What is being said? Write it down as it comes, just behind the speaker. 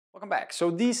Welcome back.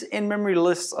 So these in-memory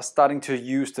lists are starting to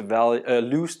use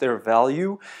lose their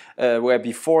value, where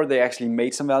before they actually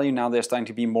made some value, now they're starting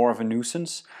to be more of a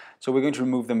nuisance. So we're going to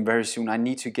remove them very soon. I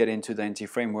need to get into the NT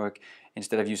framework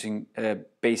instead of using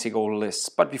basic old lists.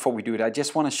 But before we do it, I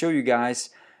just want to show you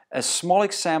guys a small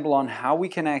example on how we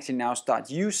can actually now start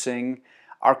using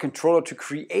our controller to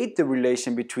create the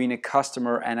relation between a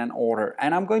customer and an order.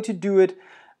 And I'm going to do it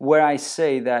where I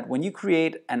say that when you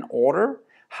create an order,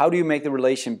 how do you make the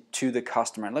relation to the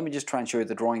customer? And let me just try and show you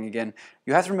the drawing again.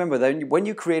 You have to remember that when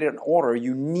you create an order,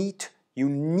 you need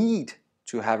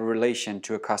to have a relation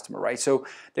to a customer, right? So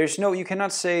you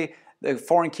cannot say the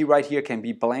foreign key right here can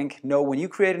be blank. No, when you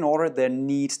create an order, there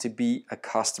needs to be a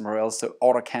customer, else the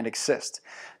order can't exist.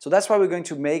 So that's why we're going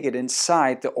to make it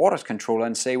inside the orders controller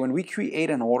and say when we create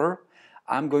an order,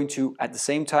 I'm going to at the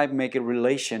same time make a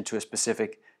relation to a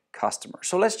specific customer.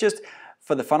 So let's just,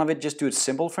 for the fun of it, just do it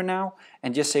simple for now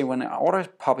and just say when an order is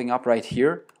popping up right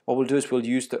here, what we'll do is we'll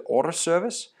use the order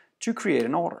service to create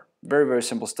an order. Very, very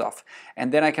simple stuff.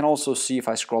 And then I can also see if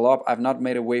I scroll up, I've not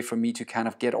made a way for me to kind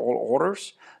of get all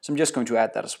orders. So I'm just going to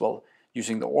add that as well.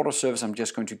 Using the order service, I'm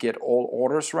just going to get all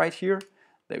orders right here.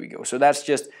 There we go. So that's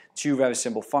just two very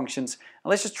simple functions.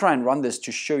 And let's just try and run this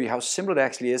to show you how simple it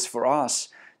actually is for us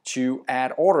to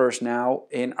add orders now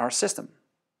in our system.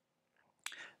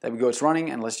 There we go, it's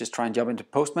running, and let's just try and jump into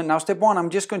Postman. Now step one,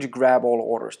 I'm just going to grab all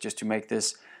orders just to make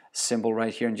this simple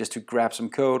right here and just to grab some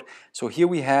code. So here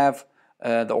we have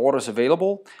the orders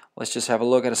available. Let's just have a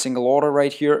look at a single order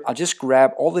right here. I'll just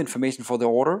grab all the information for the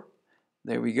order.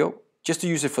 There we go, just to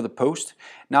use it for the post.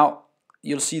 Now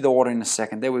you'll see the order in a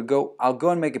second. There we go. I'll go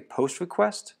and make a post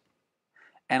request,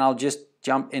 and I'll just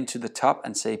jump into the top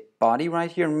and say body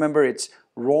right here. Remember, it's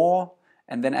raw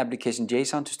and then application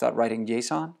JSON to start writing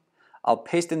JSON. I'll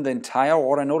paste in the entire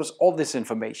order. Notice all this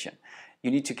information. You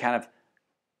need to kind of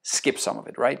skip some of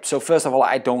it, right? So first of all,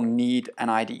 I don't need an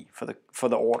ID for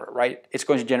the order, right? It's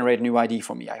going to generate a new ID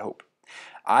for me, I hope.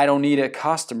 I don't need a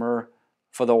customer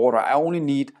for the order. I only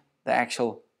need the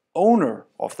actual owner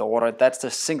of the order. That's the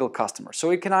single customer.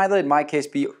 So it can either, in my case,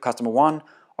 be customer 1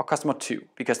 or customer 2,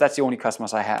 because that's the only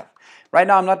customers I have. Right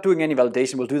now, I'm not doing any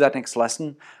validation. We'll do that next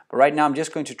lesson. But right now, I'm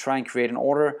just going to try and create an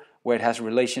order where it has a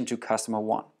relation to customer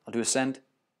 1. I'll do a send.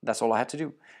 That's all I had to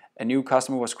do. A new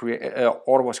customer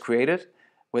order was created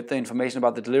with the information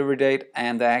about the delivery date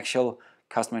and the actual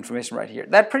customer information right here.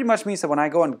 That pretty much means that when I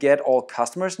go and get all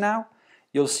customers now,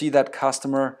 you'll see that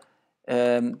customer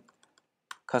 1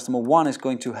 is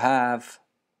going to have,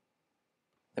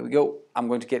 there we go, I'm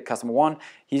going to get customer 1.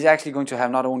 He's actually going to have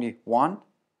not only 1,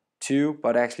 2,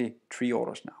 but actually 3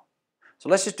 orders now. So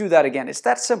let's just do that again. It's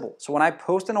that simple. So when I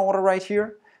post an order right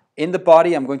here, in the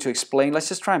body, I'm going to explain. Let's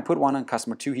just try and put one on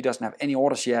customer 2. He doesn't have any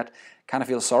orders yet. Kind of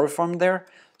feel sorry for him there.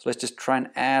 So let's just try and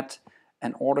add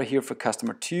an order here for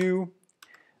customer 2.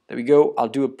 There we go. I'll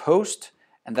do a post.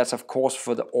 And that's, of course,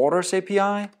 for the orders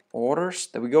API. Orders.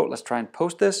 There we go. Let's try and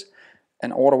post this.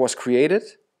 An order was created,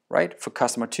 right, for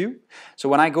customer 2. So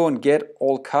when I go and get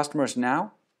all customers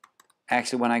now,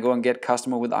 actually when I go and get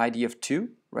customer with ID of 2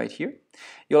 right here,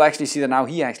 you'll actually see that now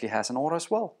he actually has an order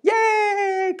as well. Yay!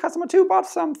 Customer 2 bought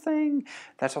something.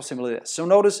 That's how simple it is. So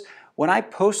notice when I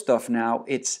post stuff now,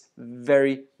 it's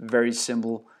very, very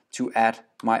simple to add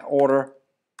my order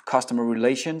customer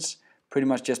relations, pretty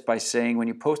much just by saying when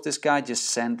you post this guy, just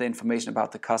send the information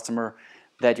about the customer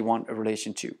that you want a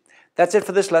relation to. That's it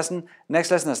for this lesson. Next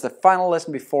lesson is the final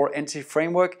lesson before NT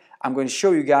framework. I'm going to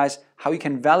show you guys how you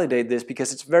can validate this,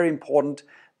 because it's very important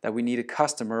that we need a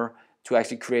customer to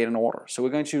actually create an order. So we're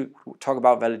going to talk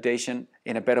about validation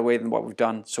in a better way than what we've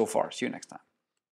done so far. See you next time.